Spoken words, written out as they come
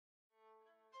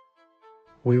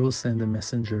we will send a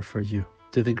messenger for you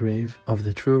to the grave of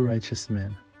the true righteous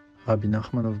man, Rabbi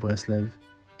Nachman of Breslev,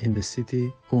 in the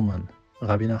city Uman.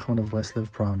 Rabbi Nachman of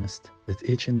Breslev promised that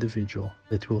each individual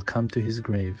that will come to his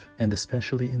grave, and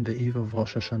especially in the eve of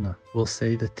Rosh Hashanah, will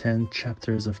say the 10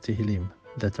 chapters of Tehillim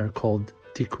that are called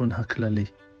Tikkun HaKlali,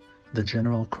 the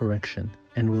general correction,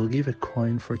 and will give a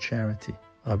coin for charity.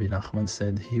 Rabbi Nachman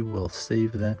said he will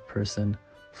save that person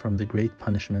from the great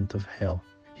punishment of hell.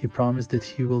 He promised that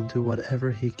he will do whatever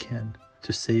he can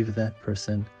to save that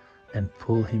person and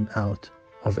pull him out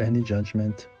of any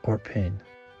judgment or pain.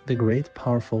 The great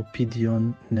powerful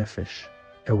Pidyon Nefesh,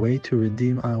 a way to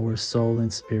redeem our soul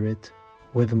and spirit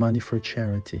with money for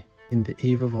charity. In the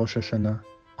eve of Rosh Hashanah,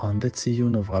 on the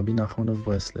Tziyun of Rabbi Nachman of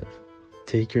Breslev,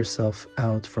 take yourself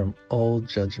out from all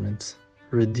judgments.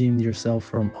 Redeem yourself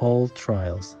from all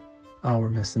trials. Our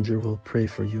messenger will pray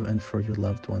for you and for your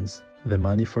loved ones. The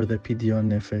money for the Pidyon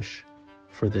Nefesh,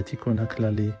 for the Tikkun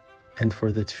HaKlali, and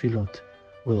for the Tfilot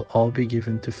will all be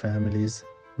given to families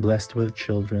blessed with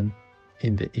children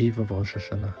in the eve of Rosh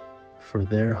Hashanah, for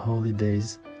their holy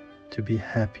days to be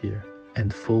happier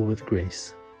and full with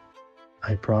grace.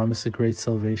 I promise a great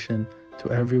salvation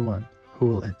to everyone who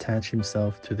will attach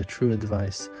himself to the true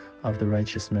advice of the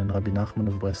righteous man Rabbi Nachman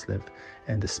of Breslev,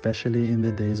 and especially in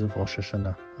the days of Rosh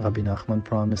Hashanah. Rabbi Nachman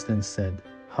promised and said,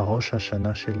 "HaRosh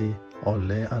Hashanah sheli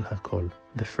ole al hakol."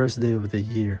 The first day of the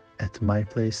year at my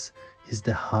place is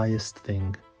the highest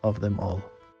thing of them all.